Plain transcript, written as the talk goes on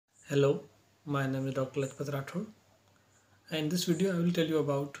Hello, my name is Dr. Lakshpat Rathod. In this video I will tell you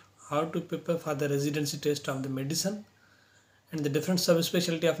about how to prepare for the residency test of the medicine and the different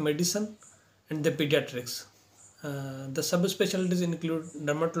subspecialty of medicine and the pediatrics. The subspecialties include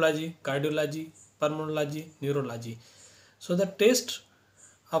dermatology, cardiology, pulmonology, neurology. So the test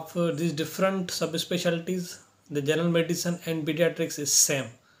of these different subspecialties, the general medicine and pediatrics is same.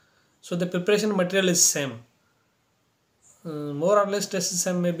 So the preparation material is same. More or less test is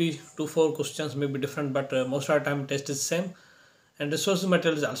same, maybe 2-4 questions may be different, but most of the time test is same and resources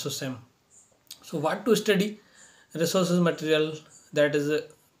material is also same. So what to study? Resources material, that is a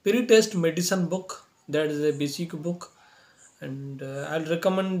pre-test medicine book, that is a BCQ book, and I'll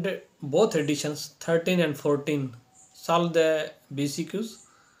recommend both editions 13 and 14. Solve the BCQs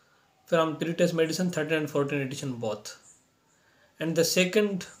from pre-test medicine 13 and 14 edition both. And the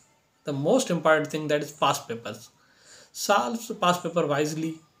second, the most important thing, that is past papers. Solve past paper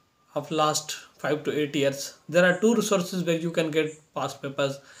wisely of last 5 to 8 years. There are two resources where you can get past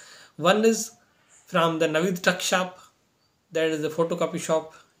papers. One is from the Naveed Tuck shop, that is the photocopy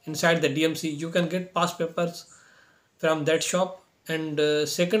shop inside the DMC. You can get past papers from that shop. And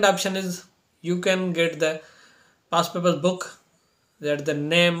second option is you can get the past papers book, that the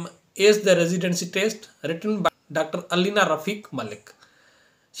name is the residency test, written by Dr. Alina Rafiq Malik.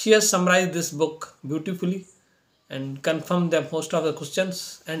 She has summarized this book beautifully and confirm the most of the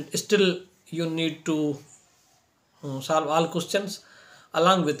questions, and still you need to solve all questions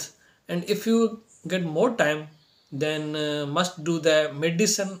along with. And if you get more time, then must do the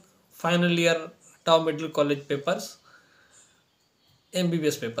medicine final year Dow Medical College papers,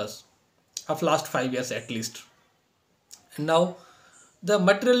 MBBS papers of last 5 years at least. And now the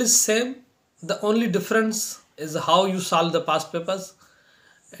material is same, the only difference is how you solve the past papers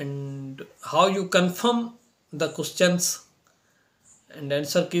and how you confirm the questions and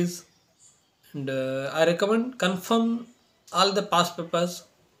answer keys. And I recommend confirm all the past papers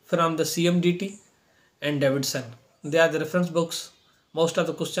from the CMDT and Davidson. They are the reference books. Most of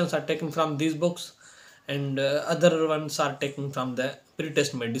the questions are taken from these books, and other ones are taken from the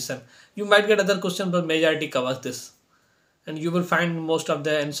pre-test medicine. You might get other questions, but majority covers this, and you will find most of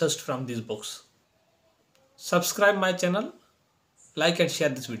the answers from these books. Subscribe my channel, like and share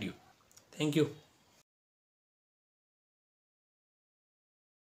this video. Thank you.